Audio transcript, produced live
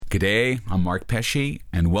G'day, I'm Mark Pesce,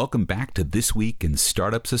 and welcome back to This Week in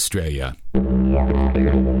Startups Australia.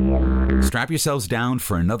 Strap yourselves down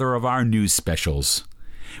for another of our news specials.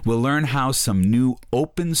 We'll learn how some new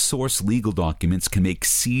open-source legal documents can make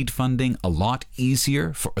seed funding a lot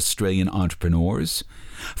easier for Australian entrepreneurs,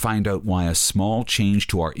 find out why a small change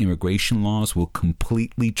to our immigration laws will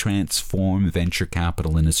completely transform venture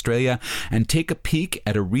capital in Australia, and take a peek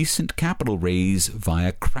at a recent capital raise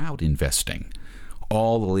via crowd investing.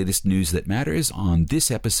 All the latest news that matters on this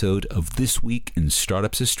episode of This Week in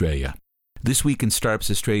Startups Australia. This Week in Startups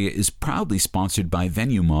Australia is proudly sponsored by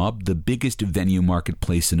VenueMob, the biggest venue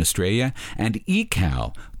marketplace in Australia, and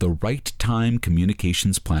eCal, the right time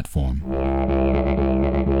communications platform.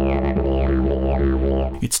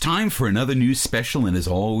 It's time for another news special, and as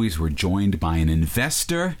always, we're joined by an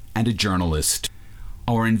investor and a journalist.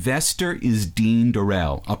 Our investor is Dean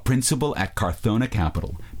Dorrell, a principal at Carthona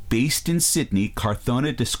Capital. Based in Sydney,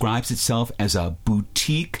 Carthona describes itself as a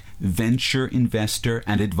boutique venture investor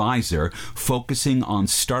and advisor focusing on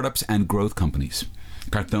startups and growth companies.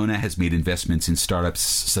 Carthona has made investments in startups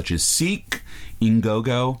such as Seek,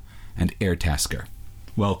 Ingogo, and Airtasker.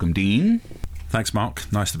 Welcome, Dean. Thanks,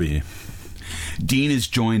 Mark. Nice to be here. Dean is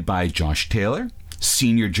joined by Josh Taylor,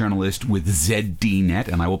 senior journalist with ZDNet,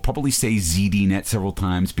 and I will probably say ZDNet several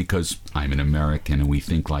times because I'm an American and we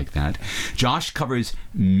think like that. Josh covers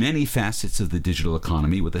many facets of the digital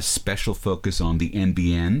economy with a special focus on the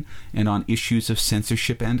NBN and on issues of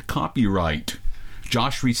censorship and copyright.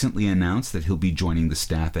 Josh recently announced that he'll be joining the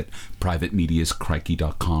staff at privatemedia's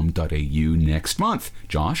crikey.com.au next month.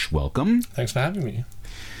 Josh, welcome. Thanks for having me.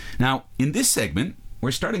 Now, in this segment,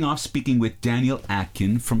 we're starting off speaking with Daniel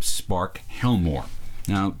Atkin from Spark Helmore.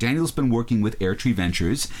 Now, Daniel's been working with Airtree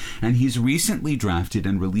Ventures, and he's recently drafted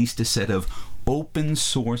and released a set of open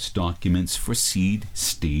source documents for seed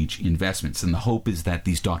stage investments. And the hope is that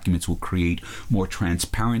these documents will create more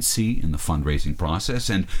transparency in the fundraising process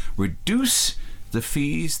and reduce the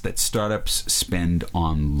fees that startups spend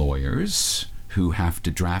on lawyers who have to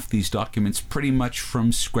draft these documents pretty much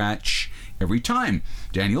from scratch every time.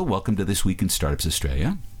 Daniel, welcome to This Week in Startups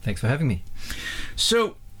Australia. Thanks for having me.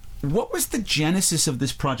 So, what was the genesis of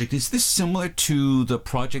this project? Is this similar to the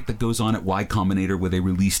project that goes on at Y Combinator where they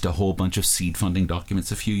released a whole bunch of seed funding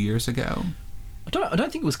documents a few years ago? I don't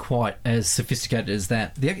think it was quite as sophisticated as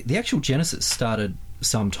that. The actual genesis started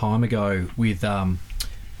some time ago with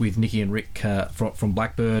Nikki and Rick from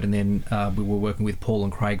Blackbird, and then we were working with Paul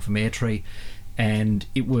and Craig from Airtree. And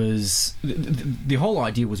it was the whole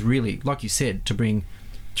idea was really, like you said, to bring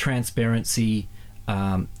transparency,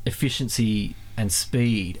 efficiency, and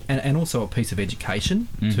speed, and also a piece of education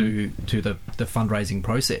to the fundraising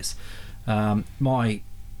process. My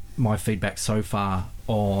feedback so far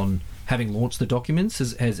on having launched the documents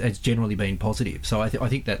has generally been positive. So I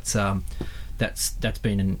think that's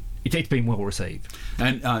been it's been well received.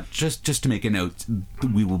 And just to make a note,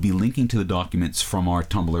 we will be linking to the documents from our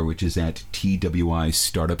Tumblr, which is at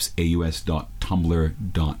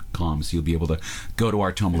twistartupsaus.tumblr.com. So you'll be able to go to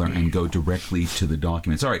our Tumblr and go directly to the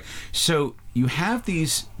documents. All right. So you have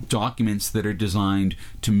these documents that are designed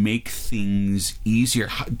to make things easier.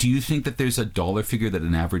 Do you think that there's a dollar figure that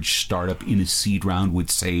an average startup in a seed round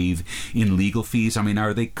would save in legal fees? I mean,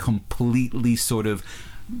 are they completely sort of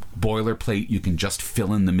boilerplate, you can just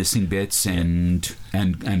fill in the missing bits and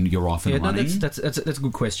you're off and running? That's a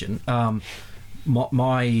good question.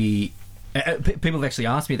 People have actually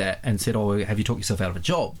asked me that and said, "Oh, have you talked yourself out of a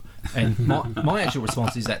job?" And my actual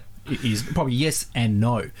response is probably yes and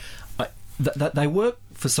no. They work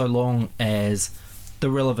for so long as the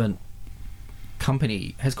relevant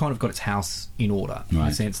company has kind of got its house in order, in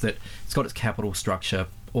the sense that it's got its capital structure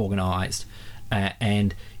organised,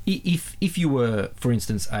 and if you were, for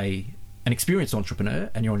instance, an experienced entrepreneur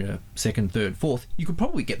and you're on your second, third, fourth, you could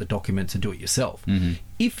probably get the documents and do it yourself.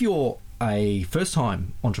 If you're a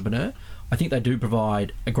first-time entrepreneur, I think they do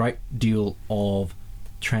provide a great deal of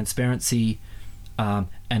transparency and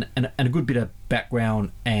a good bit of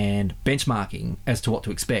background and benchmarking as to what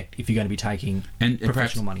to expect if you're going to be taking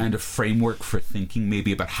professional money. And a framework for thinking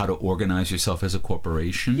maybe about how to organise yourself as a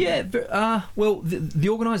corporation? Yeah, well, the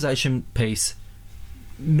organisation piece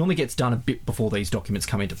normally gets done a bit before these documents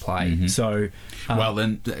come into play. So, well,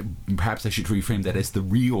 then perhaps I should reframe that as the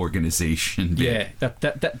reorganization bit. Yeah,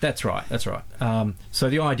 that's right. That's right.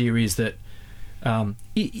 So the idea is that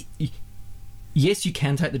yes, you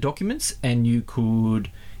can take the documents, and you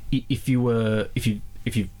could, if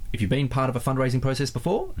you've been part of a fundraising process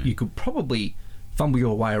before, you could probably fumble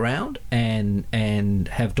your way around and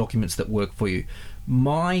have documents that work for you.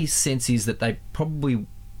 My sense is that that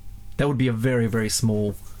would be a very, very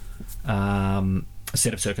small a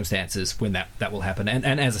set of circumstances when that will happen. And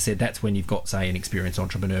as I said, that's when you've got, say, an experienced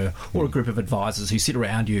entrepreneur or a group of advisors who sit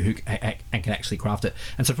around you who and can actually craft it.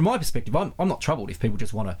 And so from my perspective, I'm not troubled if people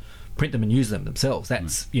just want to print them and use them themselves.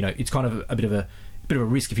 That's, it's kind of a bit of a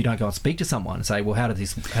risk if you don't go and speak to someone and say, well, how do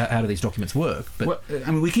these documents work? But well,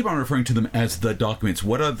 I mean, we keep on referring to them as the documents.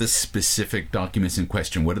 What are the specific documents in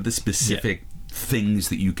question? What are the specific things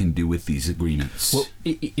that you can do with these agreements? Well,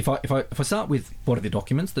 if I start with what are the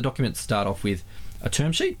documents start off with a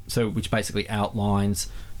term sheet, so which basically outlines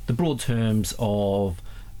the broad terms of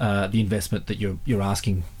the investment that you're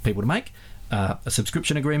asking people to make. A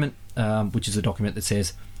subscription agreement, which is a document that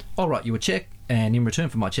says, I'll write you a check, and in return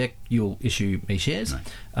for my check, you'll issue me shares.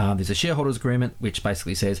 Right. There's a shareholders agreement, which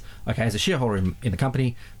basically says, okay, as a shareholder in the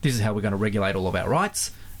company, this is how we're going to regulate all of our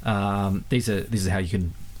rights. This is how you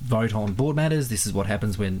can vote on board matters. This is what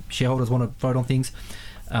happens when shareholders want to vote on things.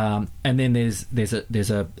 And then there's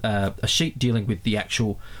a sheet dealing with the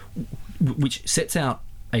actual, which sets out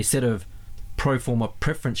a set of pro forma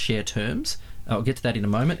preference share terms. I'll get to that in a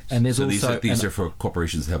moment. And there's these are for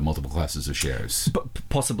corporations that have multiple classes of shares,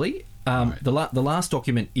 possibly. Right. The last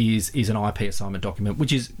document is an IP assignment document,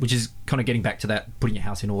 which is kind of getting back to that, putting your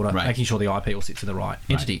house in order, right. making sure the IP all sits in the right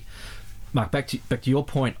entity. Mark, back to your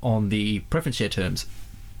point on the preference share terms.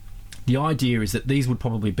 The idea is that these would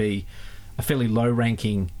probably be a fairly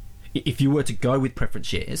low-ranking. If you were to go with preference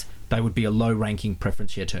shares, they would be a low-ranking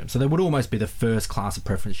preference share term. So they would almost be the first class of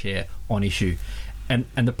preference share on issue, and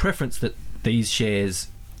the preference that these shares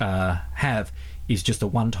have is just a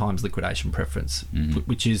one-times liquidation preference,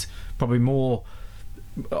 which is probably more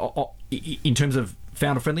in terms of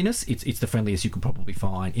founder friendliness. It's the friendliest you could probably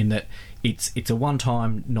find, in that it's a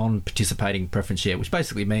one-time non-participating preference share, which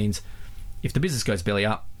basically means if the business goes belly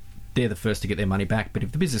up, they're the first to get their money back. But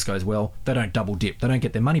if the business goes well, they don't double dip. They don't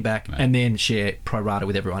get their money back and then share pro rata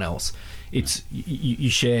with everyone else. It's you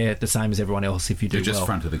share the same as everyone else if you do well. They're just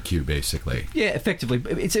front of the queue, basically. Yeah, effectively.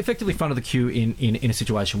 It's effectively front of the queue in a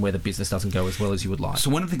situation where the business doesn't go as well as you would like. So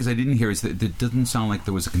one of the things I didn't hear is that it doesn't sound like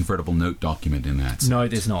there was a convertible note document in that. No,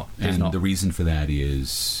 there's not. The reason for that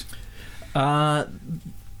is... there's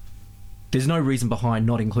no reason behind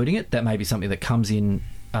not including it. That may be something that comes in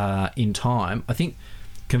time. I think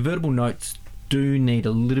convertible notes do need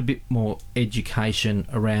a little bit more education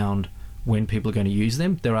around when people are going to use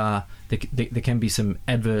them. There can be some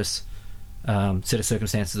adverse set of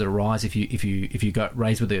circumstances that arise if you go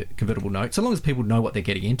raise with a convertible note. So long as people know what they're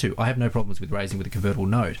getting into, I have no problems with raising with a convertible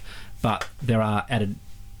note. But there are added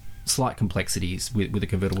slight complexities with a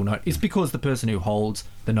convertible note. It's because the person who holds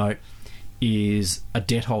the note is a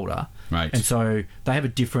debt holder, right? And so they have a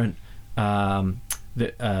different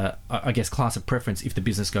I guess class of preference if the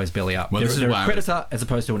business goes belly up. Well, they're a creditor as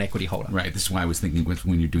opposed to an equity holder. Right. This is why I was thinking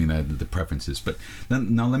when you're doing the preferences. But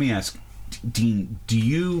now let me ask, Dean, do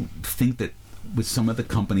you think that with some of the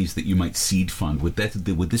companies that you might seed fund, would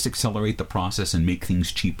this accelerate the process and make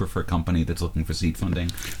things cheaper for a company that's looking for seed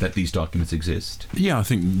funding, that these documents exist? Yeah, I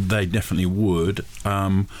think they definitely would.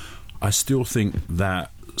 I still think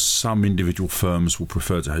that some individual firms will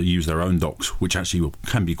prefer to use their own docs, which actually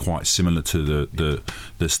can be quite similar to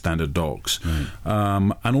the standard docs. Right.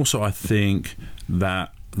 And also I think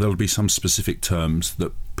that there'll be some specific terms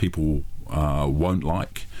that people won't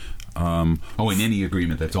like. In any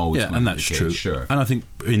agreement, that's always and that's true. Sure. And I think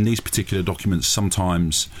in these particular documents,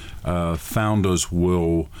 sometimes founders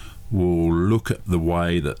will look at the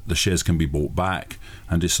way that the shares can be bought back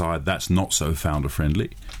and decide that's not so founder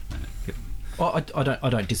friendly. Well, I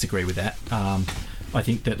don't disagree with that. I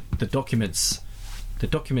think that the documents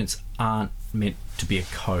aren't meant to be a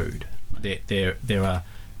code. They're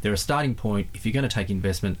a starting point. If you're going to take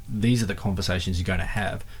investment, these are the conversations you're going to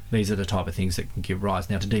have. These are the type of things that can give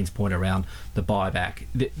rise. Now, to Dean's point around the buyback,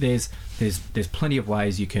 there's plenty of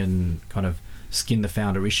ways you can kind of skin the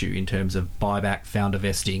founder issue in terms of buyback, founder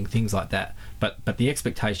vesting, things like that. But the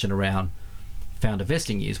expectation around founder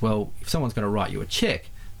vesting is, well, if someone's going to write you a check,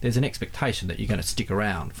 there's an expectation that you're going to stick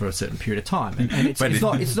around for a certain period of time, and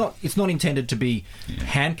it's not intended to be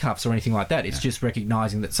handcuffs or anything like that. It's just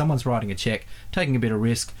recognizing that someone's writing a check, taking a bit of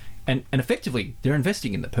risk, and effectively they're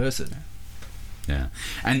investing in the person. Yeah,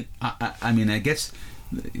 and I mean, I guess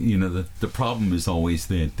the problem is always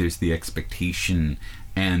that there's the expectation,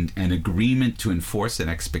 and an agreement to enforce that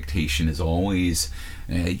expectation is always.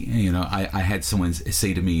 I had someone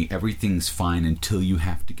say to me, everything's fine until you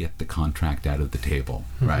have to get the contract out of the table,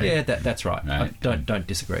 right? Yeah, that's right. I don't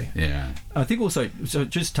disagree. Yeah. I think also, so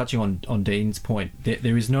just touching on Dean's point,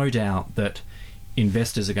 there is no doubt that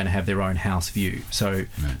investors are going to have their own house view. So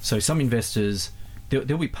some investors,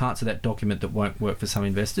 there'll be parts of that document that won't work for some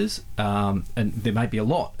investors, and there may be a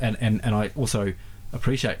lot. And I also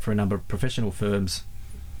appreciate for a number of professional firms,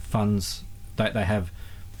 funds, they have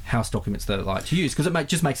house documents that they like to use because it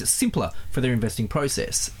just makes it simpler for their investing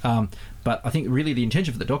process. But I think really the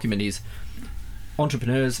intention for the document is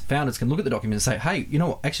entrepreneurs, founders can look at the document and say, hey, you know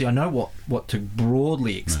what, actually I know what to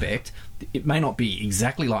broadly expect. Right. It may not be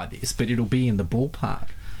exactly like this, but it'll be in the ballpark.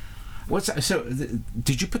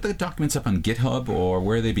 Did you put the documents up on GitHub, or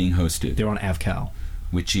where are they being hosted? They're on AVCAL.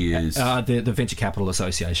 Which is? The Venture Capital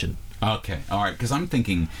Association. Okay, all right, because I'm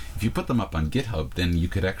thinking if you put them up on GitHub, then you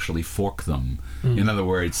could actually fork them. In other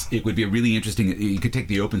words, it would be a really interesting, you could take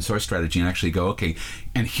the open source strategy and actually go, okay,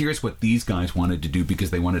 and here's what these guys wanted to do because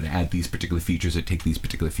they wanted to add these particular features or take these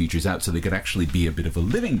particular features out, so they could actually be a bit of a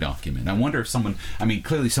living document. I wonder if someone,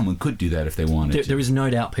 clearly someone could do that if they wanted to. There is no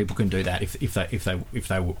doubt people can do that if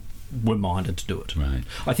they were minded to do it. Right.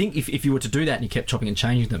 I think if you were to do that and you kept chopping and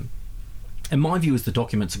changing them, and my view is the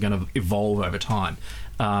documents are going to evolve over time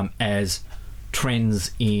as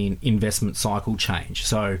trends in investment cycle change.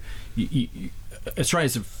 So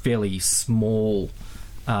Australia's a fairly small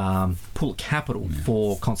pool of capital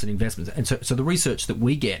for constant investments. And so the research that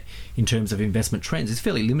we get in terms of investment trends is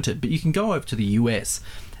fairly limited. But you can go over to the US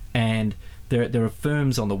and there are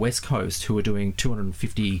firms on the West Coast who are doing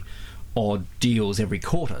 250 odd deals every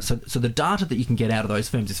quarter. So the data that you can get out of those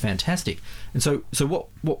firms is fantastic. And so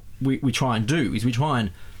what we try and do is we try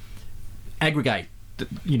and aggregate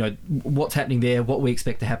what's happening there, what we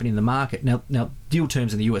expect to happen in the market. Now deal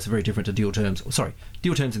terms in the US are very different to deal terms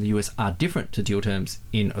in the US are different to deal terms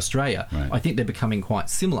in Australia. Right. I think they're becoming quite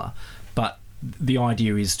similar, but the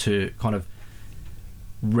idea is to kind of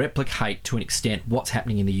replicate to an extent what's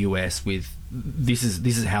happening in the US with this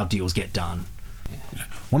is how deals get done.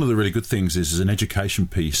 One of the really good things is an education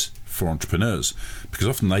piece for entrepreneurs, because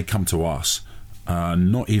often they come to us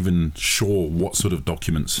not even sure what sort of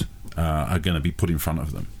documents are going to be put in front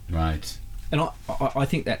of them. Right. And I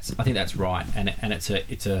think that's right, and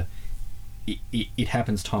it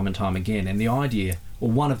happens time and time again. And the idea, or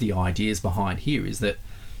one of the ideas behind here, is that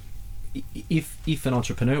if an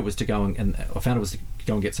entrepreneur was to go and a founder was to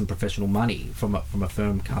go and get some professional money from a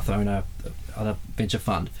firm, Carthona, other venture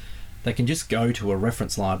fund, they can just go to a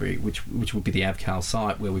reference library, which would be the AVCAL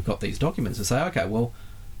site, where we've got these documents, and say, okay, well,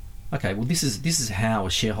 this is how a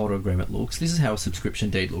shareholder agreement looks. This is how a subscription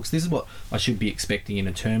deed looks. This is what I should be expecting in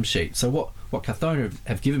a term sheet. So what Carthona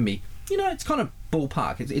have given me, it's kind of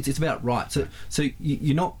ballpark. It's about right. So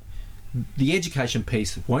you're not, the education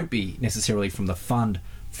piece won't be necessarily from the fund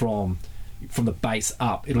from the base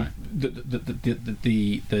up. It'll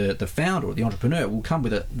the founder or the entrepreneur will come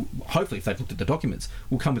with hopefully if they've looked at the documents,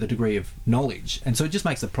 will come with a degree of knowledge, and so it just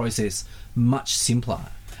makes the process much simpler.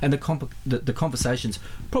 And the conversation's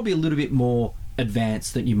probably a little bit more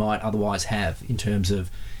advanced than you might otherwise have in terms of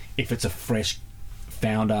if it's a fresh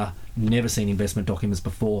founder, never seen investment documents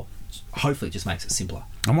before. Hopefully it just makes it simpler.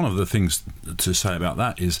 And one of the things to say about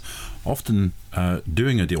that is often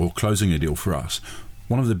doing a deal or closing a deal for us,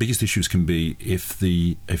 one of the biggest issues can be if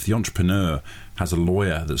the entrepreneur has a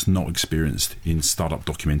lawyer that's not experienced in startup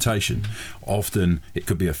documentation. Often it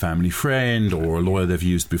could be a family friend or a lawyer they've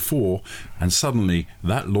used before, and suddenly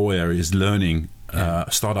that lawyer is learning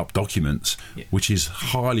startup documents, which is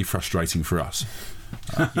highly frustrating for us.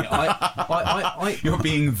 You're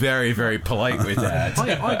being very, very polite with that.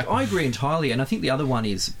 I agree entirely, and I think the other one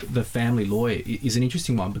is the family lawyer is an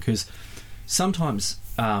interesting one, because sometimes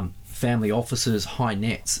family offices, high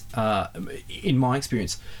nets, in my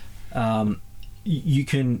experience, you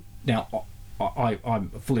can now. I'm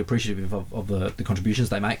fully appreciative of the contributions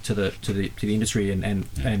they make to the industry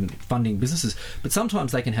and funding businesses, but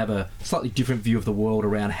sometimes they can have a slightly different view of the world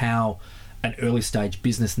around how an early stage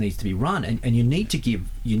business needs to be run, and you need to give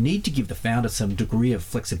the founder some degree of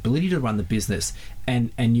flexibility to run the business,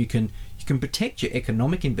 and you can protect your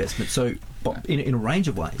economic investment in a range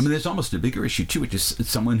of ways. There's almost a bigger issue too, which is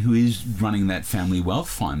someone who is running that family wealth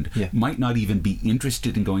fund might not even be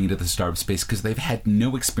interested in going into the startup space because they've had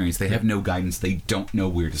no experience, they have no guidance, they don't know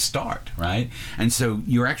where to start, right? And so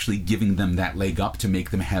you're actually giving them that leg up to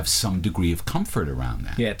make them have some degree of comfort around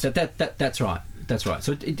that. Yeah, that's right. That's right.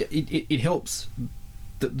 So it helps.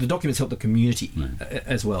 The documents help the community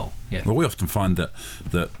as well. Yeah. Well, we often find that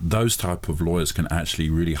those type of lawyers can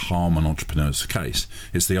actually really harm an entrepreneur's case.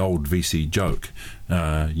 It's the old VC joke.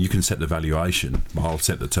 You can set the valuation, but I'll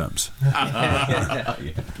set the terms.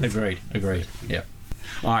 Agreed. Yeah.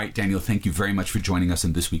 All right, Daniel, thank you very much for joining us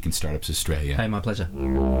in This Week in Startups Australia. Hey, my pleasure.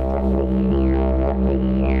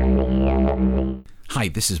 Hi,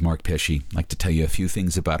 this is Mark Pesce. I'd like to tell you a few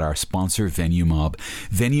things about our sponsor, VenueMob.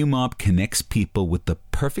 VenueMob connects people with the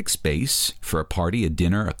perfect space for a party, a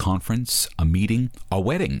dinner, a conference, a meeting, a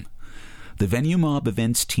wedding. The Venue Mob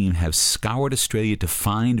events team have scoured Australia to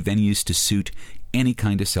find venues to suit any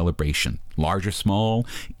kind of celebration, large or small,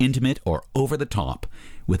 intimate or over the top,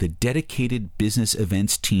 with a dedicated business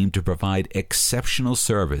events team to provide exceptional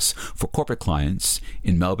service for corporate clients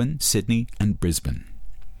in Melbourne, Sydney, and Brisbane.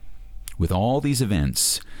 With all these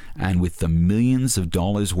events, and with the millions of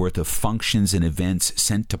dollars worth of functions and events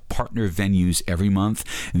sent to partner venues every month,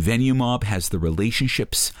 Venue Mob has the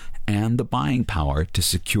relationships and the buying power to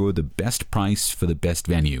secure the best price for the best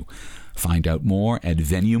venue. Find out more at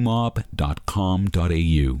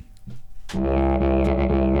venuemob.com.au.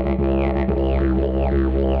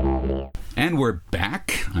 And we're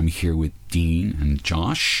back. I'm here with Dean and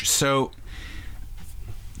Josh. So,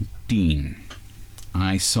 Dean,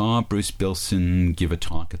 I saw Bruce Bilson give a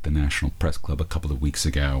talk at the National Press Club a couple of weeks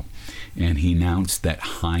ago, and he announced that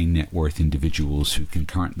high net worth individuals who can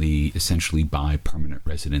currently essentially buy permanent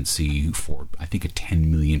residency for, I think,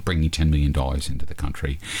 bringing $10 million into the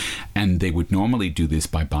country, and they would normally do this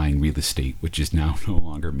by buying real estate, which is now no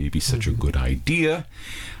longer maybe such a good idea.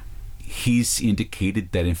 He's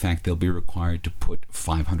indicated that, in fact, they'll be required to put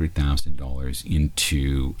 $500,000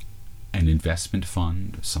 into an investment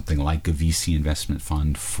fund, something like a VC investment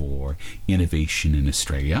fund for innovation in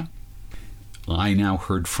Australia. I now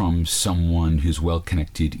heard from someone who's well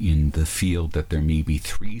connected in the field that there may be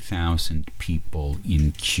 3,000 people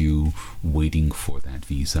in queue waiting for that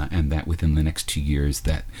visa, and that within the next 2 years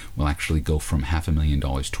that will actually go from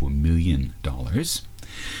 $500,000 to $1 million.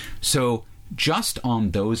 So just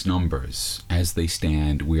on those numbers, as they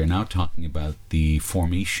stand, we are now talking about the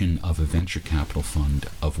formation of a venture capital fund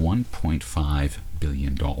of $1.5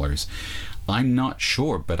 billion. I'm not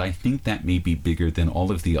sure, but I think that may be bigger than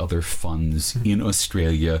all of the other funds in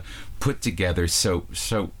Australia put together. So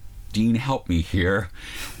Dean, help me here.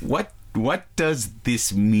 What does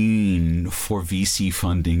this mean for VC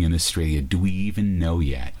funding in Australia? Do we even know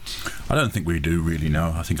yet? I don't think we do really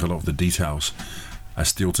know. I think a lot of the details are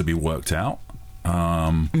still to be worked out.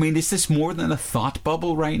 I mean, is this more than a thought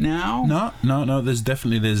bubble right now? No. There's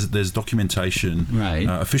documentation, right?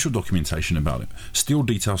 Official documentation about it. Still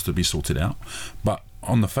details to be sorted out. But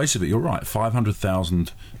on the face of it, you're right.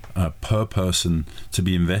 $500,000 per person to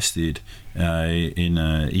be invested in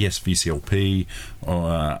ESVCLP,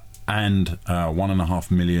 and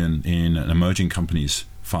 $1.5 million in emerging companies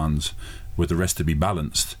funds, with the rest to be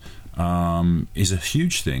balanced, is a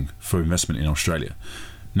huge thing for investment in Australia.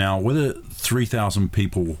 Now, whether 3,000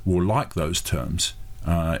 people will like those terms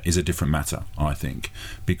is a different matter, I think,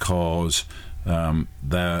 because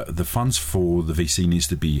the funds for the VC needs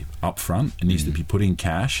to be upfront. It needs to be put in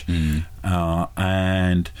cash, and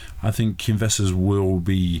I think investors will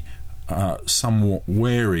be somewhat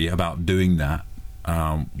wary about doing that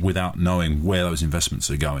without knowing where those investments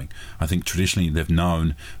are going. I think traditionally they've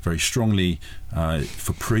known very strongly,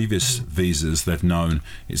 for previous visas, they've known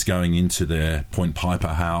it's going into their Point Piper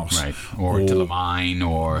house, right, or to the mine,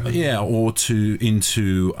 or into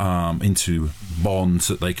bonds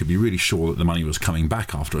that they could be really sure that the money was coming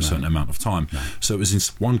back after a certain amount of time. Right. So it was in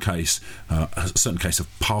one case, a certain case of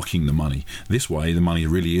parking the money. This way, the money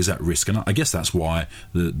really is at risk, and I guess that's why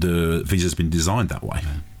the visa's been designed that way.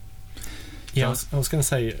 Yeah. Yeah, I was going to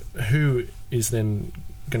say, who is then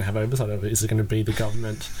going to have oversight of it? Is it going to be the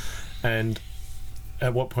government? And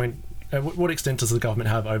at what point, what extent does the government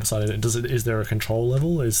have oversight of it? Is there a control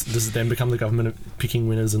level? Does it then become the government picking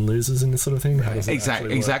winners and losers in this sort of thing? How does it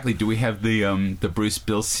exactly. Do we have the Bruce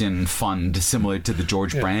Bilson fund similar to the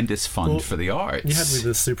George Brandis fund for the arts? You had with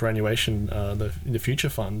the superannuation, the Future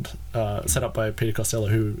Fund, set up by Peter Costello,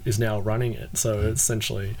 who is now running it. So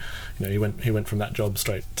essentially, he went from that job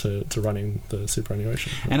straight to running the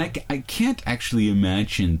superannuation. And I can't actually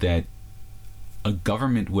imagine that a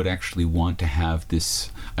government would actually want to have this.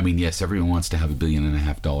 I mean, yes, everyone wants to have $1.5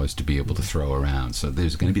 billion to be able to throw around, so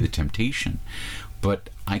there's going to be the temptation. But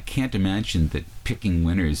I can't imagine that picking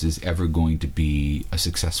winners is ever going to be a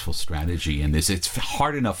successful strategy in this. It's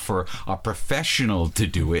hard enough for a professional to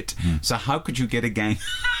do it, so how could you get a gang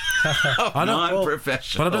of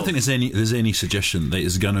non-professionals? But I don't think there's any suggestion that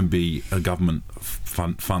it's going to be a government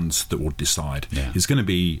funds that will decide. Yeah. It's going to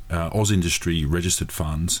be Oz Industry registered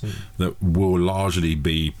funds that will largely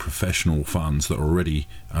be professional funds that are already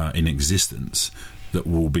in existence, that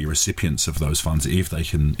will be recipients of those funds if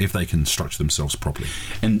they can structure themselves properly.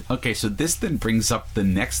 And okay, so this then brings up the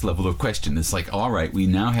next level of question. It's like, all right, we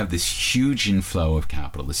now have this huge inflow of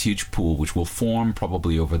capital, this huge pool, which will form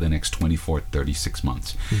probably over the next 24, 36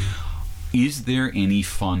 months. Is there any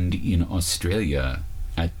fund in Australia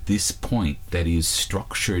at this point that is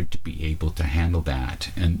structured to be able to handle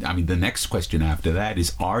that? And I mean, the next question after that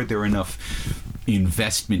is, are there enough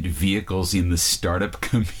investment vehicles in the startup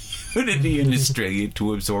community in Australia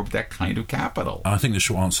to absorb that kind of capital? I think the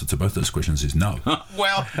short answer to both those questions is no.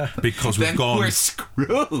 Well, because then we're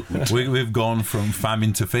screwed. We've gone from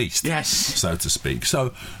famine to feast, Yes. so to speak.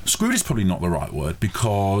 So screwed is probably not the right word,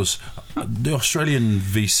 because the Australian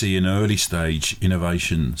VC and early stage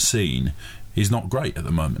innovation scene is not great at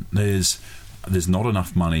the moment. There's not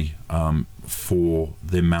enough money for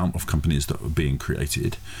the amount of companies that are being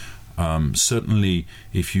created. Certainly,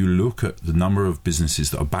 if you look at the number of businesses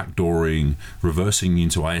that are backdooring, reversing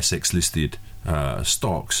into ASX-listed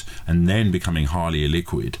stocks, and then becoming highly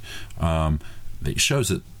illiquid, it shows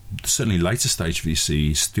that certainly later stage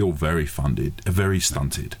VC is still very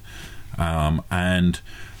stunted. And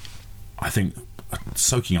I think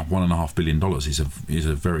soaking up $1.5 billion is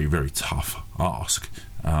a very, very tough ask.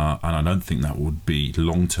 And I don't think that would be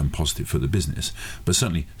long-term positive for the business. But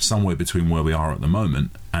certainly somewhere between where we are at the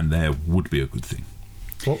moment and there would be a good thing.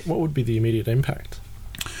 What would be the immediate impact?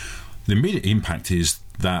 The immediate impact is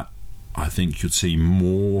that I think you'd see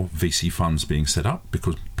more VC funds being set up,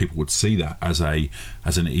 because people would see that as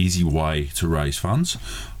an easy way to raise funds.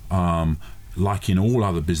 Like in all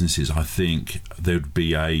other businesses, I think there'd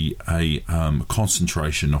be a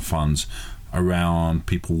concentration of funds around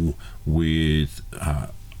people with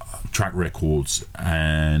track records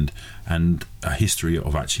and a history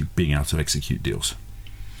of actually being able to execute deals.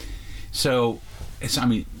 So,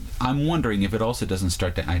 I'm wondering if it also doesn't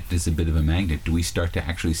start to act as a bit of a magnet. Do we start to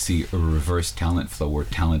actually see a reverse talent flow, where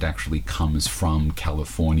talent actually comes from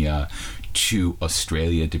California to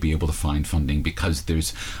Australia to be able to find funding, because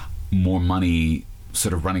there's more money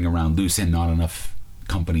sort of running around loose and not enough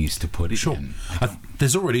companies to put it in?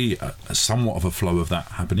 There's already somewhat of a flow of that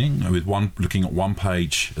happening. With looking at one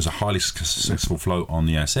page as a highly successful flow on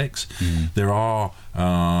the ASX. There are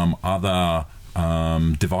other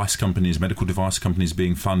device companies, medical device companies,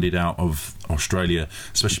 being funded out of Australia,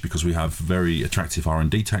 especially because we have very attractive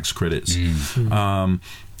R&D tax credits.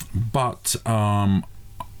 But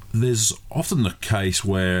there's often the case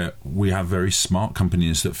where we have very smart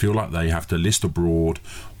companies that feel like they have to list abroad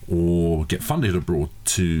or get funded abroad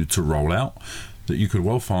to roll out, that you could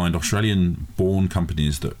well find Australian-born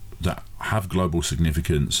companies that have global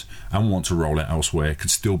significance and want to roll out elsewhere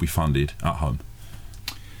could still be funded at home.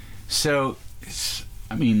 So,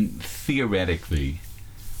 theoretically,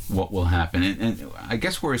 what will happen, and I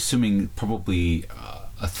guess we're assuming probably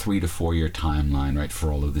a 3 to 4 year timeline, right,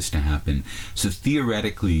 for all of this to happen. So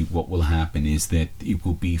theoretically, what will happen is that it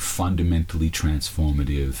will be fundamentally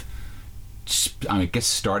transformative. I guess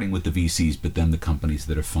starting with the VCs, but then the companies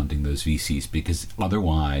that are funding those VCs, because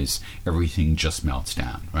otherwise everything just melts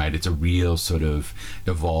down, right? It's a real sort of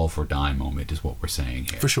evolve or die moment is what we're saying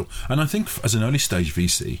here. For sure. And I think as an early stage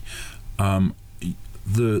VC,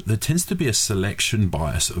 there tends to be a selection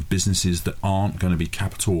bias of businesses that aren't going to be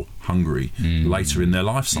capital hungry later in their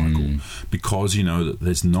life cycle, because you know that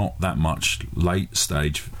there's not that much late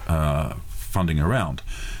stage funding around.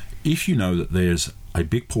 If you know that there's a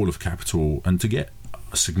big pool of capital, and to get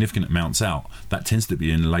significant amounts out, that tends to be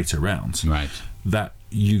in later rounds. Right.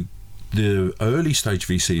 The early stage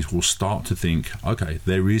VCs will start to think, okay,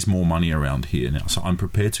 there is more money around here now, so I'm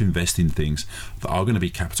prepared to invest in things that are going to be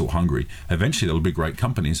capital hungry. Eventually, they'll be great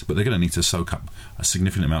companies, but they're going to need to soak up a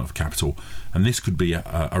significant amount of capital, and this could be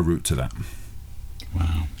a route to that.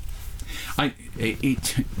 Wow.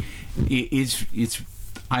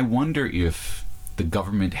 I wonder if the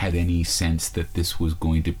government had any sense that this was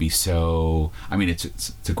going to be so...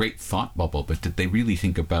 it's a great thought bubble, but did they really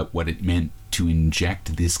think about what it meant to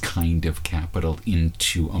inject this kind of capital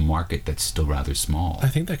into a market that's still rather small? I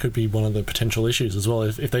think that could be one of the potential issues as well.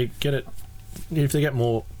 If they get it, if they get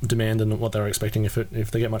more demand than what they're expecting, if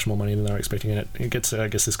they get much more money than they're expecting, and it gets, I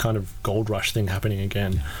guess, this kind of gold rush thing happening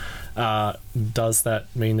again. Does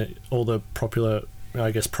that mean that all the popular,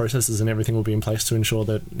 I guess, processes and everything will be in place to ensure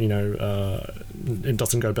that it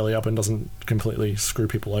doesn't go belly up and doesn't completely screw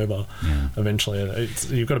people over? Eventually,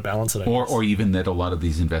 you've got to balance it. Or even that a lot of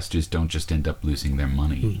these investors don't just end up losing their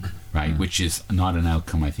money, right? Which is not an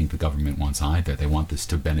outcome I think the government wants either. They want this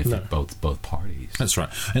to benefit both parties. That's right.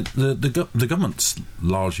 And the government's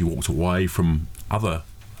largely walked away from other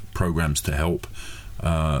programs to help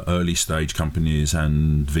early stage companies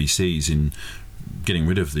and VCs in getting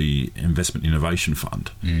rid of the Investment Innovation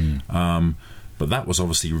Fund. But that was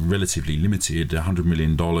obviously relatively limited, $100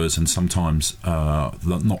 million, and sometimes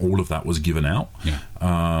not all of that was given out.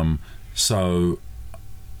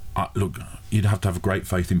 Look, you'd have to have great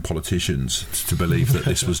faith in politicians to believe that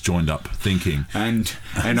this was joined up thinking. And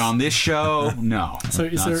on this show, no, so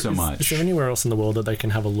not so much. Is there anywhere else in the world that they can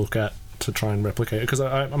have a look at to try and replicate it? Because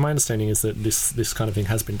my understanding is that this kind of thing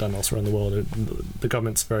has been done elsewhere in the world. The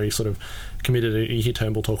government's very sort of committed. You hear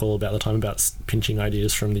Turnbull talk all about the time about pinching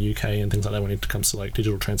ideas from the UK and things like that when it comes to like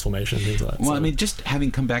digital transformation and things like that. Well, I mean, just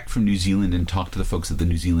having come back from New Zealand and talked to the folks at the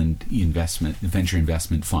New Zealand Venture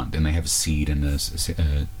Investment Fund, and they have a seed and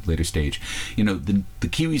a later stage. You know, the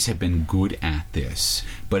Kiwis have been good at this,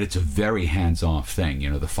 but it's a very hands-off thing. You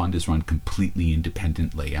know, the fund is run completely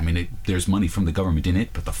independently. I mean, there's money from the government in it,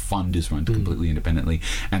 but the fund is run completely independently,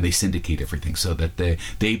 and they syndicate everything so that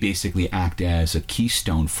they basically act as a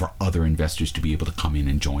keystone for other investors to be able to come in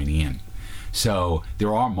and join in. So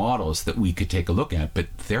there are models that we could take a look at, but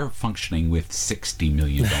they're functioning with $60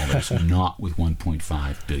 million, not with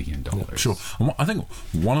 $1.5 billion. Yeah, sure. I think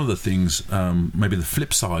one of the things, maybe the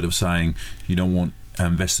flip side of saying you don't want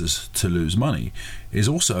investors to lose money, is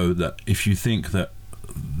also that if you think that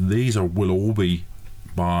these will all be,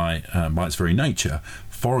 by its very nature,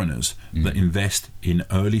 foreigners that invest in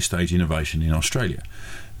early stage innovation in Australia.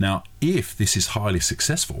 Now, if this is highly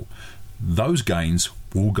successful, those gains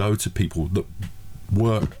will go to people that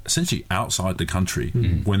were essentially outside the country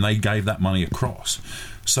when they gave that money across.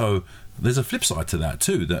 So there's a flip side to that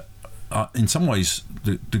too, that in some ways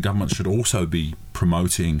the government should also be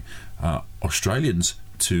promoting Australians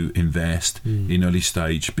to invest in early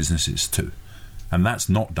stage businesses too. And that's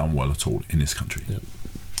not done well at all in this country. Yep.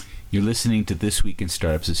 You're listening to This Week in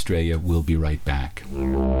Startups Australia. We'll be right back.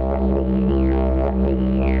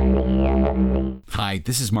 Hi,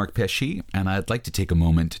 this is Mark Pesce, and I'd like to take a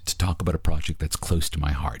moment to talk about a project that's close to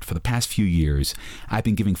my heart. For the past few years, I've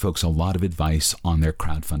been giving folks a lot of advice on their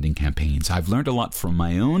crowdfunding campaigns. I've learned a lot from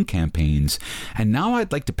my own campaigns, and now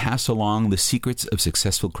I'd like to pass along the secrets of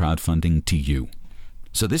successful crowdfunding to you.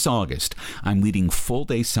 So this August, I'm leading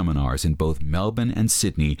full-day seminars in both Melbourne and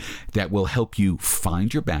Sydney that will help you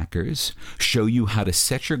find your backers, show you how to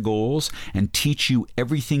set your goals, and teach you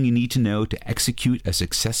everything you need to know to execute a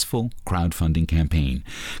successful crowdfunding campaign.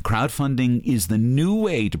 Crowdfunding is the new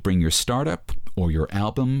way to bring your startup or your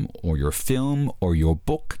album or your film or your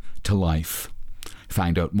book to life.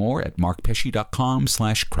 Find out more at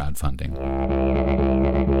markpesce.com/crowdfunding.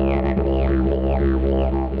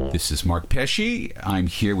 This is Mark Pesce. I'm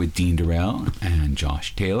here with Dean Durrell and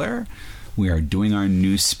Josh Taylor. We are doing our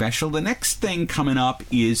news special. The next thing coming up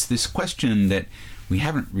is this question that we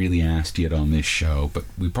haven't really asked yet on this show, but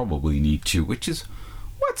we probably need to, which is,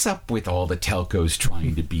 what's up with all the telcos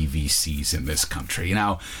trying to be VCs in this country?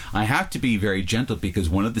 Now, I have to be very gentle because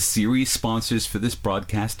one of the series sponsors for this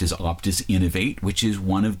broadcast is Optus Innovate, which is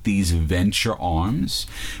one of these venture arms.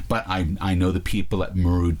 But I know the people at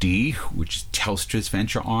Murudi, which is Telstra's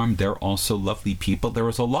venture arm. They're also lovely people. There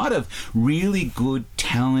is a lot of really good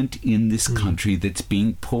talent in this country that's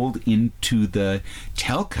being pulled into the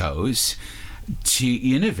telcos to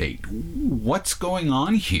innovate. What's going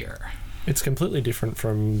on here? It's completely different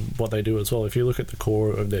from what they do as well. If you look at the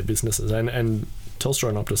core of their businesses, and Telstra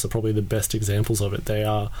and Optus are probably the best examples of it. They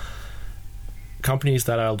are companies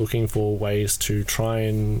that are looking for ways to try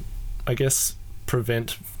and, I guess,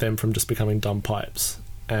 prevent them from just becoming dumb pipes.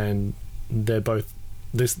 And they're both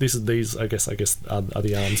these I guess are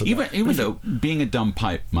the arms of that. Even though being a dumb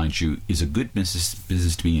pipe, mind you, is a good business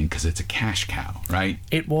to be in because it's a cash cow, right?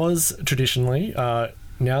 It was traditionally.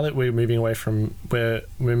 Now that we're moving away from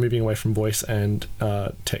voice and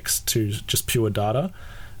text to just pure data,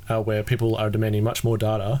 where people are demanding much more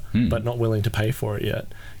data but not willing to pay for it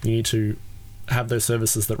yet, you need to have those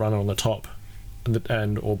services that run on the top,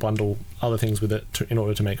 and or bundle other things with it in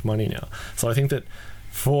order to make money now. So I think that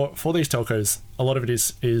for these telcos, a lot of it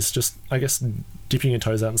is just, I guess, dipping your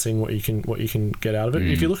toes out and seeing what you can get out of it.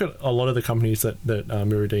 If you look at a lot of the companies that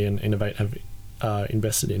Murudi and Innovate have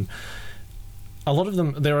invested in, a lot of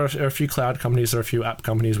them, there are a few cloud companies, there are a few app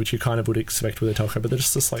companies which you kind of would expect with a telco, but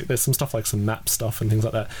there's just like, there's some stuff like some map stuff and things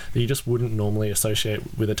like that you just wouldn't normally associate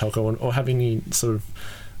with a telco, or have any sort of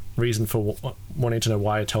reason for wanting to know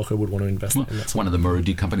why a telco would want to invest in that. One of the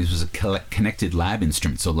Murudi companies was a connected lab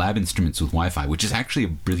instrument, so lab instruments with Wi-Fi, which is actually a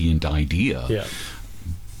brilliant idea. Yeah.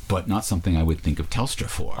 But not something I would think of Telstra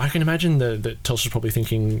for. I can imagine that Telstra's probably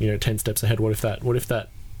thinking, 10 steps ahead. What if that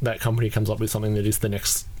company comes up with something that is the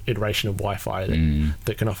next iteration of Wi-Fi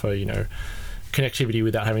that can offer, connectivity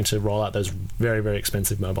without having to roll out those very, very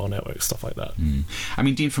expensive mobile networks, stuff like that. I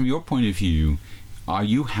mean, Dean, from your point of view, are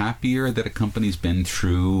you happier that a company's been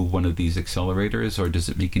through one of these accelerators, or does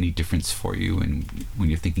it make any difference for you when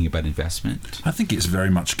you're thinking about investment? I think it's very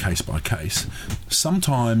much case by case.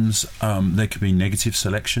 Sometimes there could be negative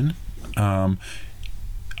selection.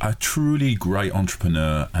 A truly great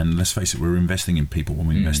entrepreneur, and let's face it, we're investing in people when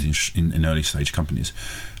we invest in early stage companies.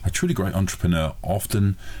 A truly great entrepreneur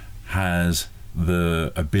often has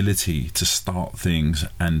the ability to start things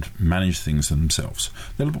and manage things themselves.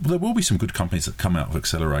 There will be some good companies that come out of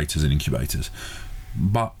accelerators and incubators,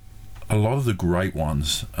 but a lot of the great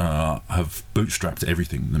ones have bootstrapped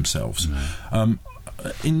everything themselves.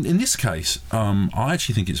 In this case, I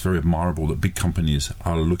actually think it's very admirable that big companies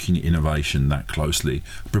are looking at innovation that closely,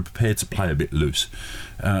 prepared to play a bit loose.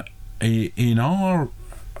 In our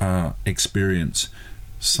experience,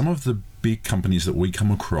 some of the big companies that we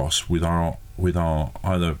come across with our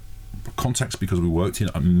either contacts, because we worked in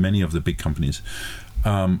many of the big companies,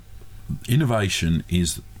 innovation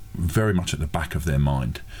is very much at the back of their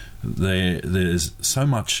mind. There's so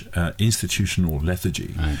much institutional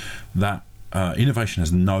lethargy that innovation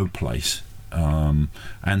has no place,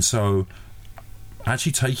 and so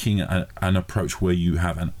actually taking an approach where you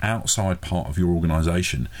have an outside part of your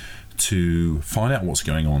organisation to find out what's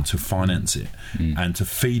going on, to finance it, and to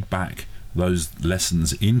feed back those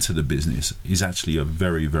lessons into the business is actually a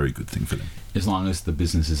very, very good thing for them. As long as the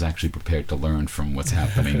business is actually prepared to learn from what's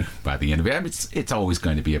happening by the end of it. It's always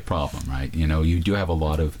going to be a problem, right? You know, you do have a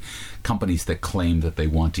lot of companies that claim that they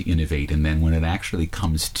want to innovate, and then when it actually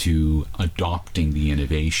comes to adopting the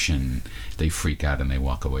innovation, they freak out and they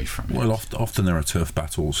walk away from it. Well, often there are turf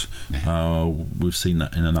battles. We've seen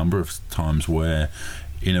that in a number of times where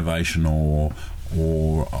innovation or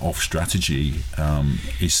off strategy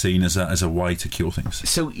is seen as a way to kill things.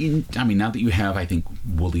 So, now that you have, I think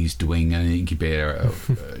Woolies doing an incubator,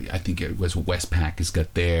 I think it was Westpac has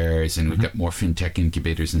got theirs, and we've got more fintech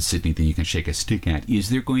incubators in Sydney than you can shake a stick at. Is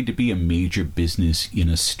there going to be a major business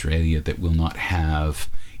in Australia that will not have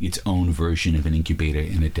its own version of an incubator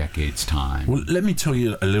in a decade's time? Well, let me tell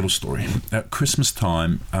you a little story. At Christmas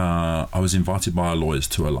time, I was invited by our lawyers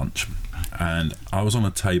to a lunch, and I was on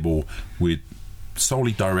a table with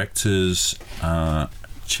solely directors,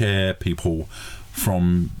 chair people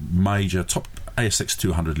from major top ASX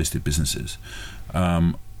 200 listed businesses.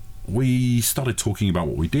 We started talking about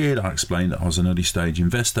what we did. I explained that I was an early stage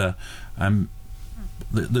investor, and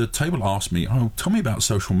the table asked me, tell me about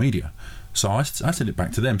social media. So I said it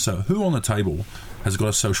back to them. So who on the table has got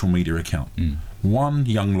a social media account? One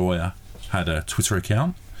young lawyer had a Twitter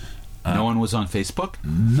account. No one was on Facebook?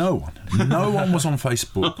 No one. No one was on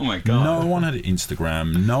Facebook. Oh my God. No one had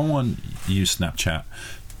Instagram. No one used Snapchat.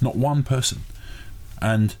 Not one person.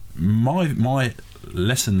 And my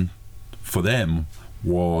lesson for them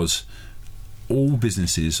was all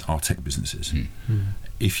businesses are tech businesses.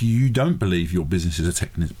 If you don't believe your business is a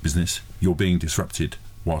tech business, you're being disrupted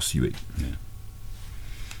whilst you eat.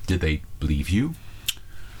 Did they believe you?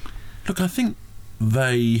 Look, I think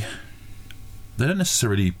they don't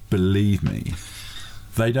necessarily believe me.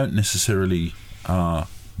 They don't necessarily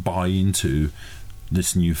buy into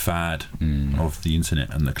this new fad of the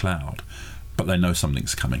internet and the cloud, but they know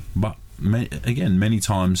something's coming. But many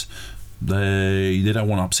times they don't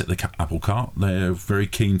want to upset the apple cart. They're very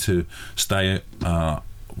keen to stay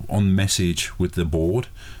on message with the board,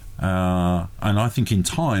 and I think in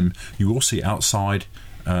time you will see outside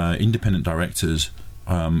independent directors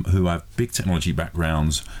who have big technology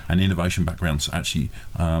backgrounds and innovation backgrounds actually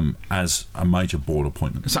as a major board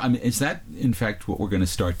appointment. So is that in fact what we're going to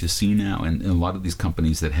start to see now in a lot of these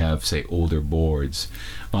companies that have, say, older boards?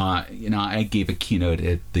 I gave a keynote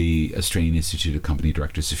at the Australian Institute of Company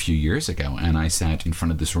Directors a few years ago, and I sat in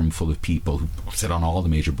front of this room full of people who sat on all the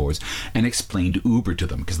major boards and explained Uber to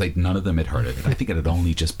them, because none of them had heard of it. I think it had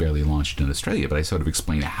only just barely launched in Australia, but I sort of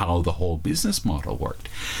explained how the whole business model worked.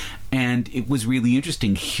 And it was really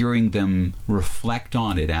interesting hearing them reflect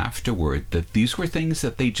on it afterward, that these were things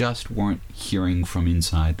that they just weren't hearing from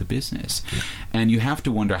inside the business. And you have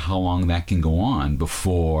to wonder how long that can go on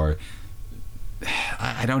before,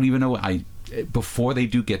 I don't even know, before they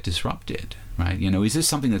do get disrupted, right? Is this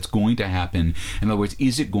something that's going to happen? In other words,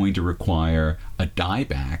 is it going to require a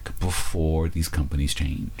dieback before these companies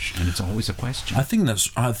change? And it's always a question. I think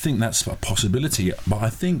that's a possibility, but I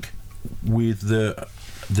think with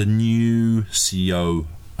the new CEO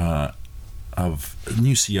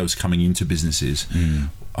new CEOs coming into businesses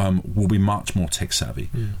will be much more tech savvy,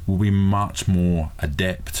 will be much more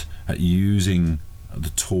adept at using the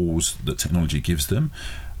tools that technology gives them.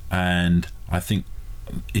 And I think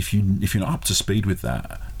if you're not up to speed with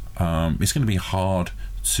that, it's going to be hard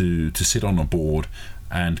to sit on a board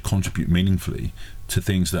and contribute meaningfully to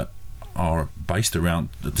things that are based around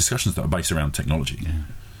discussions that are based around technology.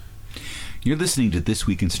 You're listening to This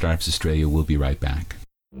Week in Startups Australia. We'll be right back.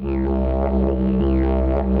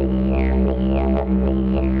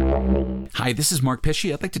 Hi, this is Mark Pesce.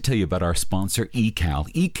 I'd like to tell you about our sponsor, eCal.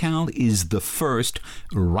 eCal is the first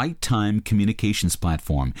right-time communications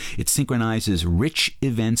platform. It synchronizes rich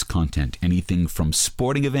events content, anything from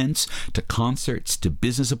sporting events to concerts to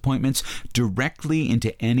business appointments, directly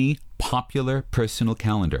into any popular personal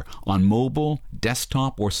calendar on mobile,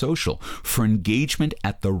 desktop, or social for engagement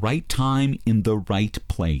at the right time in the right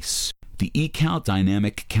place. The eCal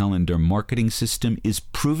Dynamic Calendar marketing system is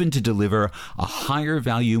proven to deliver a higher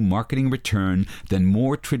value marketing return than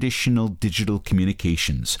more traditional digital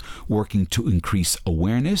communications, working to increase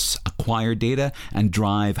awareness, acquire data, and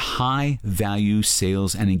drive high value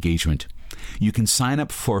sales and engagement. You can sign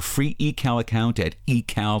up for a free eCal account at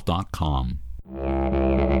ecal.com.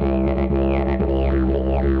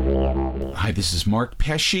 Hi, this is Mark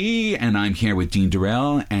Pesce, and I'm here with Dean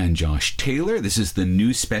Durrell and Josh Taylor. This is the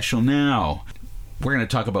news special now. We're going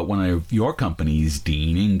to talk about one of your companies,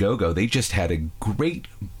 Dean, Ingogo. They just had a great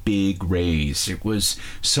big raise. It was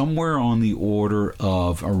somewhere on the order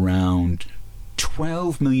of around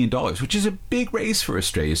 $12 million, which is a big raise for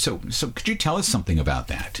Australia. So could you tell us something about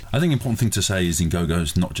that? I think the important thing to say is Ingogo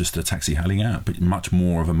is not just a taxi hailing app, but much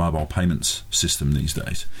more of a mobile payments system these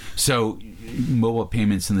days. So mobile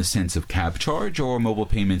payments in the sense of cab charge, or mobile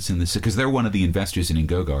payments in the... Because they're one of the investors in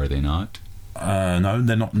Ingogo, are they not? No,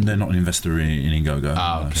 they're not. They're not an investor in Ingogo.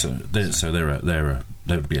 Okay.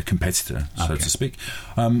 They would be a competitor, so to speak.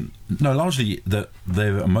 No, largely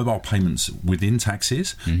they're mobile payments within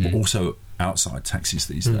taxis, but also outside taxis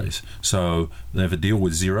these days. So they have a deal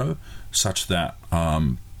with Xero, such that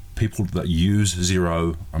people that use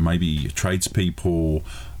Xero, or maybe tradespeople,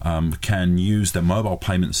 can use their mobile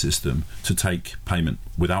payment system to take payment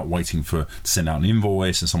without waiting to send out an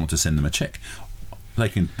invoice and someone to send them a check. They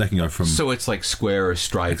can go from... So it's like Square or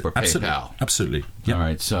Stripe or PayPal. Absolutely. Yep. All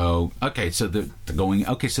right. So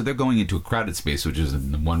they're going into a crowded space, which is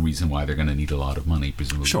one reason why they're going to need a lot of money,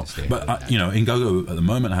 presumably. Sure, to stay but ahead of that. Ingogo at the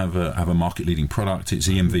moment have a market leading product. It's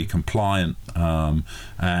EMV compliant, and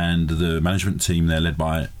the management team there, led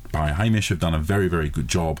by Hamish, have done a very, very good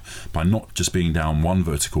job by not just being down one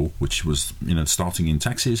vertical, which was starting in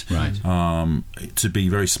taxis, right, to be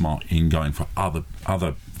very smart in going for other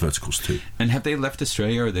verticals too. And have they left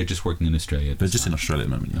Australia, or are they just working in Australia? They're just in Australia at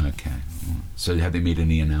the moment. Yeah. Okay. So have they made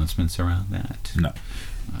any announcements around that? No.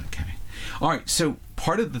 Okay. All right. So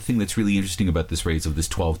part of the thing that's really interesting about this raise of this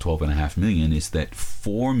 $12.5 million is that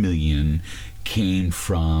 $4 million came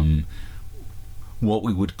from what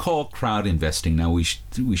we would call crowd investing. Now, we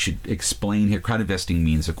should explain here. Crowd investing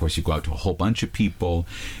means, of course, you go out to a whole bunch of people.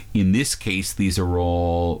 In this case, these are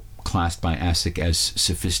all classed by ASIC as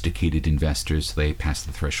sophisticated investors. They pass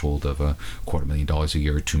the threshold of $250,000 a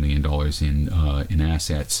year, or $2 million in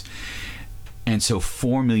assets. And so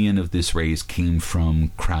 $4 million of this raise came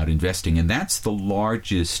from crowd investing, and that's the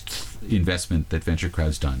largest investment that Venture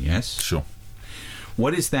Crowd's done, yes? Sure.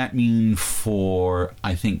 What does that mean for,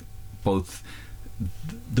 I think, both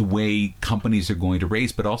the way companies are going to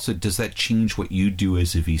raise, but also does that change what you do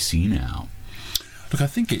as a VC now? Look, I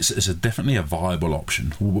think it's definitely a viable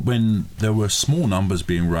option. When there were small numbers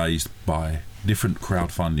being raised by different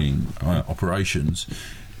crowdfunding operations,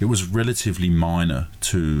 it was relatively minor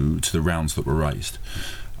to the rounds that were raised.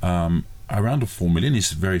 A round of $4 million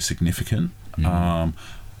is very significant.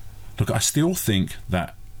 Look, I still think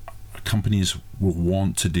that companies will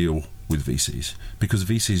want to deal with VCs because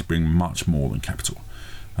VCs bring much more than capital.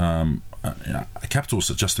 Capital is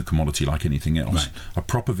just a commodity like anything else. Right. A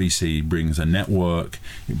proper VC brings a network,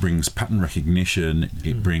 it brings pattern recognition,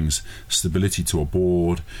 it brings stability to a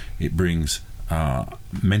board, it brings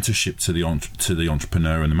mentorship to the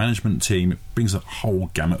entrepreneur and the management team. It brings a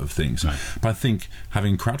whole gamut of things. Right. But I think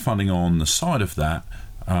having crowdfunding on the side of that,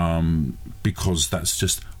 because that's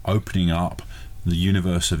just opening up the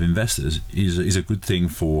universe of investors, is a good thing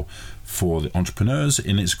for the entrepreneurs,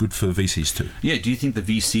 and it's good for VCs too. Yeah, do you think the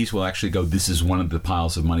VCs will actually go, this is one of the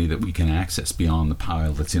piles of money that we can access beyond the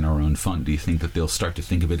pile that's in our own fund? Do you think that they'll start to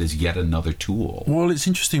think of it as yet another tool? Well, it's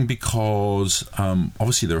interesting because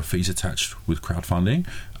obviously there are fees attached with crowdfunding,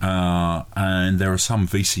 and there are some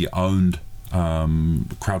VC-owned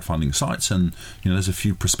crowdfunding sites, and there's a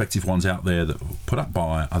few prospective ones out there that were put up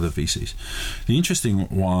by other VCs. The interesting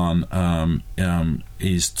one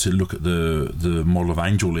is to look at the model of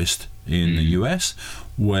AngelList in the US,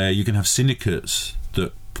 where you can have syndicates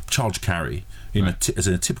that charge carry as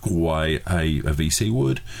in a typical way a VC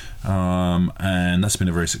would, and that's been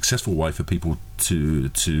a very successful way for people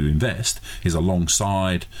to invest, is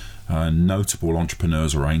alongside notable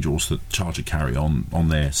entrepreneurs or angels that charge a carry on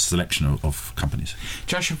their selection of companies.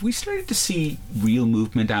 Josh, have we started to see real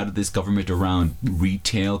movement out of this government around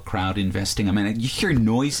retail crowd investing? I mean, you hear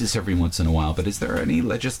noises every once in a while, but is there any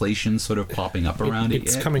legislation sort of popping up around it yet?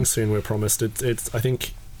 It's coming soon, we're promised. It's I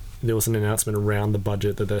think there was an announcement around the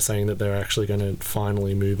budget that they're saying that they're actually going to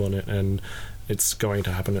finally move on it, and it's going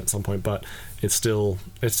to happen at some point, but it still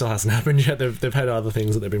hasn't happened yet. They've had other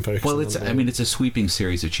things that they've been focusing on. It's a sweeping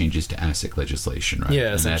series of changes to ASIC legislation, right?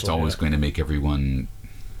 Yeah, and that's always going to make everyone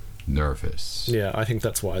nervous. Yeah, I think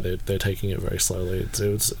that's why they're taking it very slowly.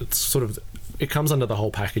 It's sort of, it comes under the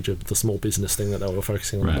whole package of the small business thing that they were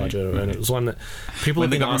focusing on the budget, and it was one that people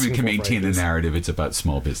when have been the government can maintain the narrative, it's about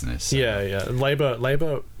small business. So. Yeah.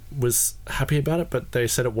 Labor was happy about it, but they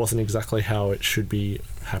said it wasn't exactly how it should be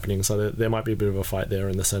happening, so there might be a bit of a fight there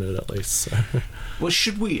in the Senate at least. So. Well,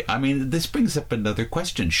 should we? I mean, this brings up another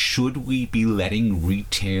question. Should we be letting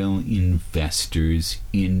retail investors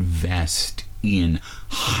invest in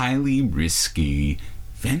highly risky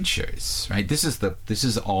ventures, right? This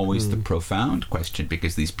is always the profound question,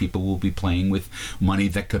 because these people will be playing with money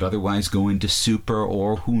that could otherwise go into super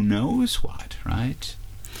or who knows what, right?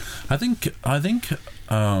 I think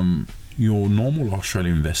your normal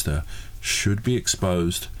Australian investor should be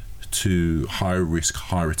exposed to high risk,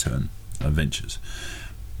 high return ventures,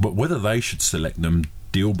 but whether they should select them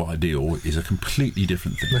deal by deal is a completely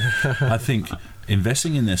different thing. I think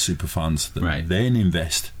investing in their super funds that then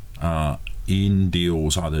invest in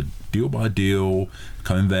deals, either deal by deal,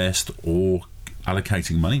 co-invest, or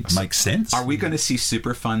allocating money, makes sense. Are we going to see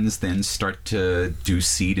super funds then start to do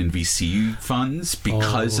seed and VC funds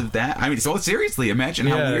because of that? I mean, so seriously, imagine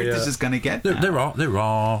how weird this is going to get. There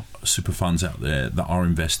are super funds out there that are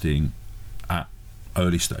investing at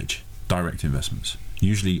early stage direct investments,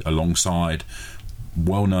 usually alongside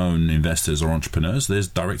well-known investors or entrepreneurs. There's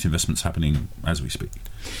direct investments happening as we speak.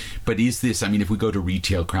 But is this, I mean, if we go to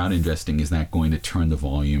retail crowd investing, is that going to turn the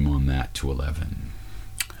volume on that to 11?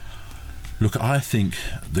 Look, I think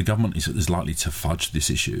the government is likely to fudge this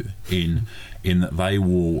issue in that they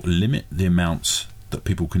will limit the amounts that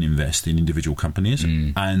people can invest in individual companies,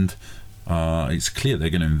 and it's clear they're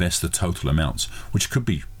going to invest the total amounts, which could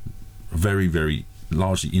be very, very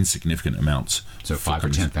largely insignificant amounts. So $5,000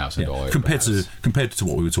 or $10,000 compared to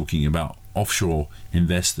what we were talking about, offshore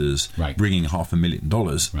investors bringing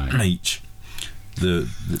 $500,000 each.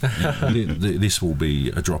 This will be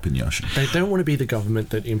a drop in the ocean. They don't want to be the government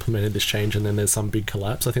that implemented this change and then there's some big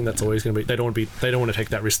collapse. I think that's always going to be. They don't want to take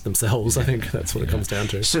that risk themselves. I think that's what it comes down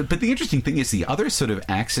to. So, but the interesting thing is the other sort of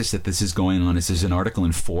axis that this is going on is there's an article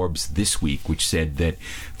in Forbes this week which said that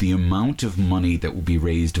the amount of money that will be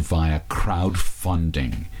raised via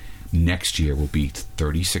crowdfunding next year will be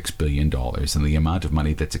 $36 billion, and the amount of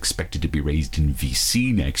money that's expected to be raised in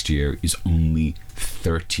VC next year is only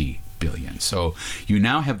 $30 billion. So you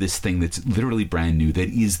now have this thing that's literally brand new, that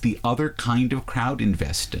is the other kind of crowd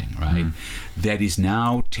investing, right? That is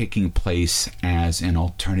now taking place as an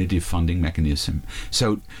alternative funding mechanism.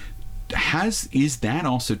 So is that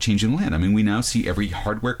also changing the land? I mean, we now see every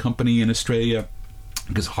hardware company in Australia,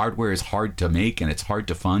 because hardware is hard to make and it's hard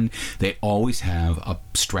to fund, they always have a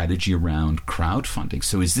strategy around crowdfunding.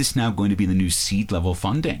 So is this now going to be the new seed level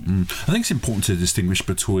funding? I think it's important to distinguish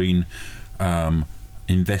between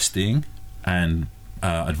investing and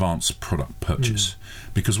advanced product purchase,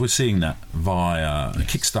 because we're seeing that via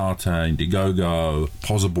Kickstarter, Indiegogo,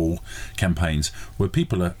 Pozible campaigns, where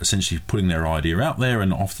people are essentially putting their idea out there,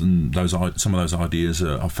 and often some of those ideas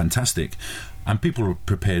are fantastic, and people are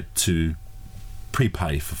prepared to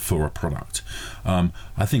prepay for a product.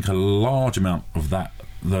 I think a large amount of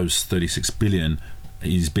those 36 billion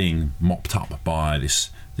is being mopped up by this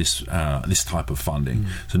type of funding.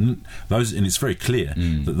 So those, and it's very clear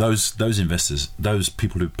that those investors, those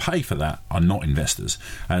people who pay for that, are not investors.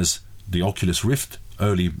 As the Oculus Rift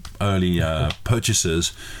early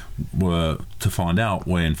purchasers were to find out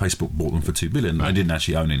when Facebook bought them for $2 billion, they didn't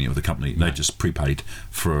actually own any of the company. They just prepaid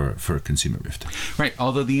for a consumer Rift. Right.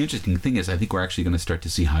 Although the interesting thing is, I think we're actually going to start to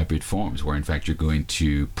see hybrid forms where, in fact, you're going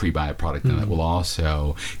to pre-buy a product and that will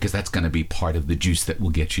also, because that's going to be part of the juice that will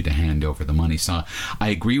get you to hand over the money. So I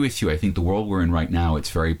agree with you. I think the world we're in right now, it's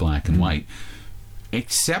very black and white.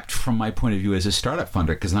 Except from my point of view as a startup funder,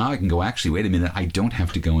 because now I can go, actually, wait a minute, I don't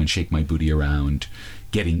have to go and shake my booty around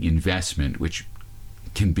getting investment, which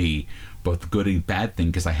can be both a good and bad thing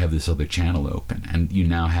because I have this other channel open. And you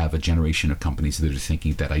now have a generation of companies that are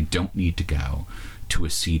thinking that I don't need to go to a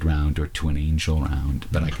seed round or to an angel round,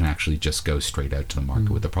 but I can actually just go straight out to the market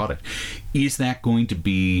with the product. Is that going to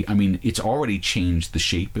be, I mean, it's already changed the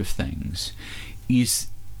shape of things. Is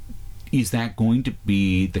that going to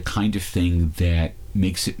be the kind of thing that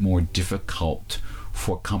makes it more difficult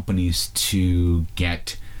for companies to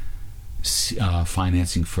get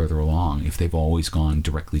financing further along if they've always gone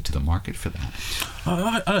directly to the market for that?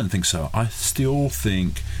 I don't think so. I still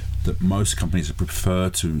think that most companies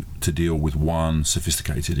prefer to deal with one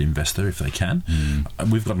sophisticated investor if they can.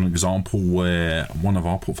 We've got an example where one of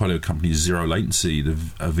our portfolio companies, Zero Latency,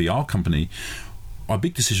 a VR company, a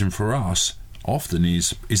big decision for us often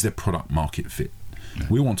is their product market fit. Yeah.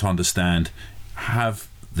 We want to understand, have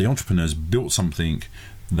the entrepreneurs built something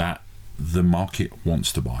that the market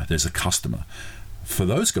wants to buy? There's a customer. For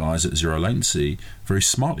those guys at Zero Latency, very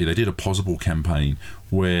smartly, they did a Pozible campaign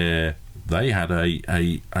where they had a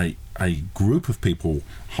group of people,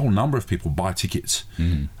 a whole number of people buy tickets.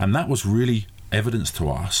 And that was really evidence to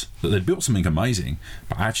us that they'd built something amazing,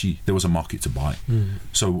 but actually there was a market to buy.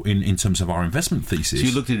 So in terms of our investment thesis... So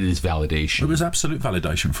you looked at it as validation. It was absolute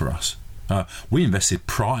validation for us. We invested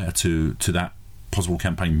prior to that Pozible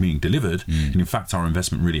campaign being delivered, and in fact our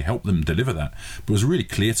investment really helped them deliver that. But it was really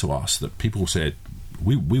clear to us that people said,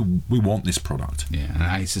 we want this product. Yeah, and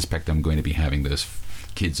I suspect I'm going to be having those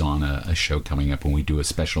kids on a show coming up when we do a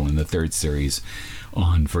special in the third series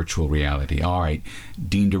on virtual reality. All right,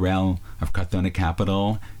 Dean Durrell of Carthona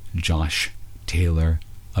Capital, Josh Taylor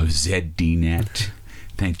of ZDNet.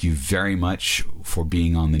 Thank you very much for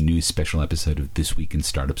being on the new special episode of This Week in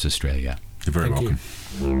Startups Australia. You're very welcome.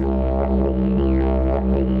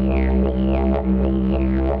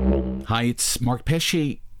 Hi, it's Mark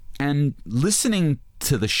Pesce, and listening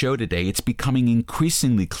to the show today, it's becoming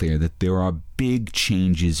increasingly clear that there are big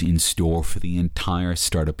changes in store for the entire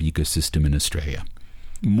startup ecosystem in Australia.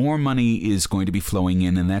 More money is going to be flowing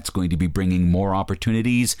in, and that's going to be bringing more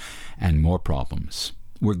opportunities and more problems.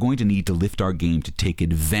 We're going to need to lift our game to take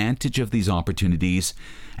advantage of these opportunities,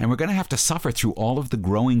 and we're going to have to suffer through all of the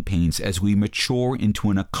growing pains as we mature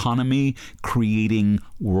into an economy creating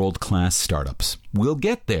world-class startups. We'll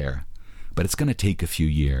get there, but it's going to take a few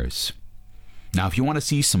years. Now, if you want to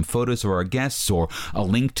see some photos of our guests or a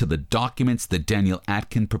link to the documents that Daniel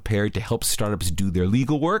Atkin prepared to help startups do their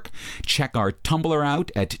legal work, check our Tumblr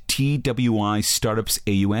out at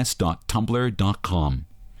twistartupsaus.tumblr.com.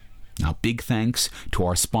 Now, big thanks to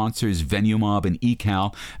our sponsors, VenueMob and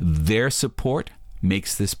eCal. Their support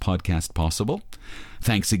makes this podcast possible.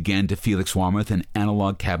 Thanks again to Felix Warmoth and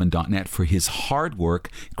AnalogCabin.net for his hard work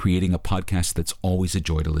creating a podcast that's always a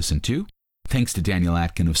joy to listen to. Thanks to Daniel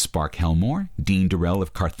Atkin of Spark Helmore, Dean Durrell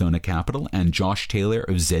of Carthona Capital, and Josh Taylor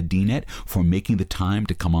of ZDNet for making the time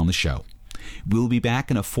to come on the show. We'll be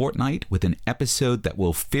back in a fortnight with an episode that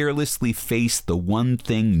will fearlessly face the one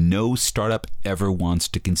thing no startup ever wants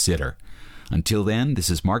to consider. Until then, this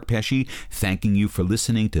is Mark Pesce thanking you for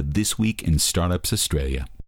listening to This Week in Startups Australia.